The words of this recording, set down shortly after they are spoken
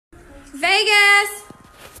Vegas!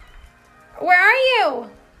 Where are you?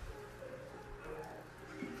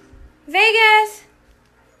 Vegas!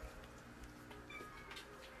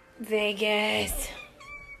 Vegas.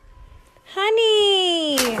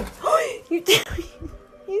 Honey!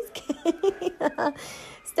 He's kidding.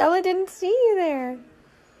 Stella didn't see you there.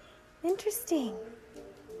 Interesting.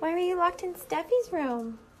 Why were you locked in Steffi's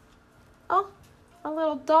room? Oh, a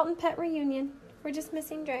little Dalton pet reunion. We're just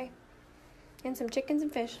missing Dre. And some chickens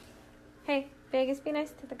and fish. Hey, Vegas, be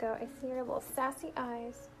nice to the goat. I see your little sassy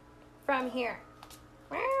eyes from here.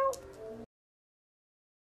 Wow.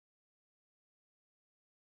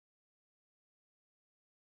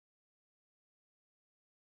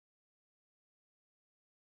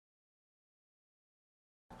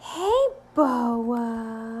 Hey, Boa.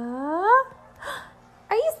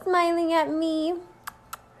 Are you smiling at me?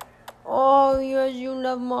 Oh, yes, you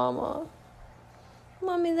love Mama.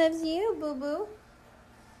 Mommy loves you, boo-boo.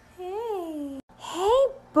 Hey. Hey,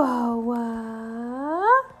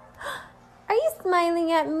 Boa. Are you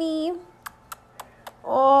smiling at me?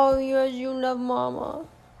 Oh, yes, you love Mama.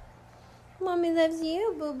 Mommy loves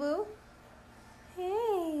you, boo-boo.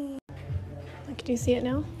 Hey. Can you see it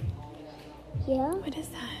now? Yeah. What is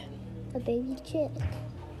that? A baby chick.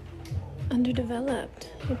 Underdeveloped.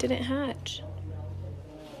 It didn't hatch.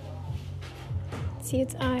 See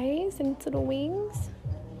its eyes and its little wings?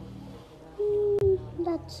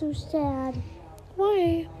 That's so sad.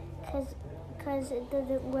 Why? Because it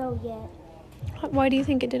doesn't grow yet. Why do you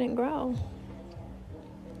think it didn't grow?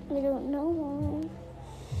 I don't know why.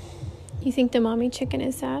 You think the mommy chicken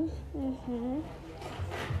is sad? Mm-hmm.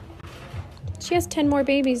 She has 10 more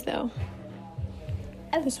babies, though.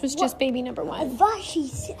 This was just baby number 1. I thought she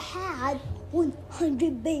had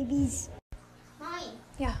 100 babies. Mommy,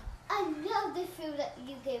 Yeah. I love the food that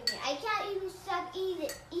you gave me. I can't even stop eating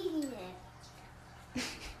it.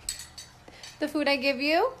 The food I give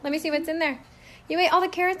you? Let me see what's in there. You ate all the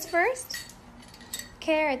carrots first?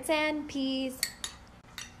 Carrots and peas.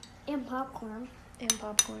 And popcorn. And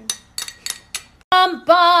popcorn. Bum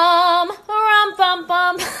bum, rum bum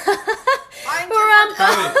bum. Rum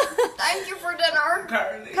bum. Thank you for dinner.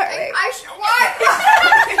 Carly. What?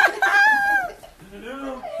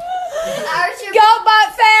 Go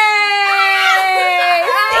butt face!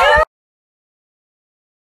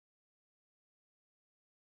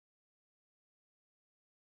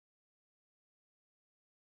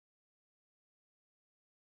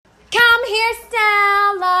 Come here,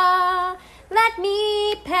 Stella. Let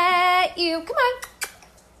me pet you. Come on.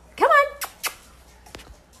 Come on.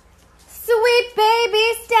 Sweet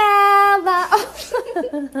baby Stella.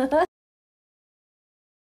 Oh.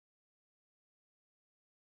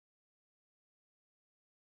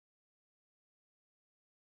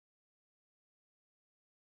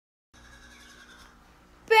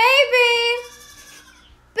 Baby.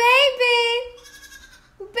 Baby.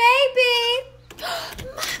 Baby.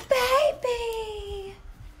 My baby.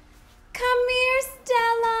 Come here,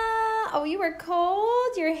 Stella. Oh, you were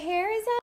cold? Your hair is up?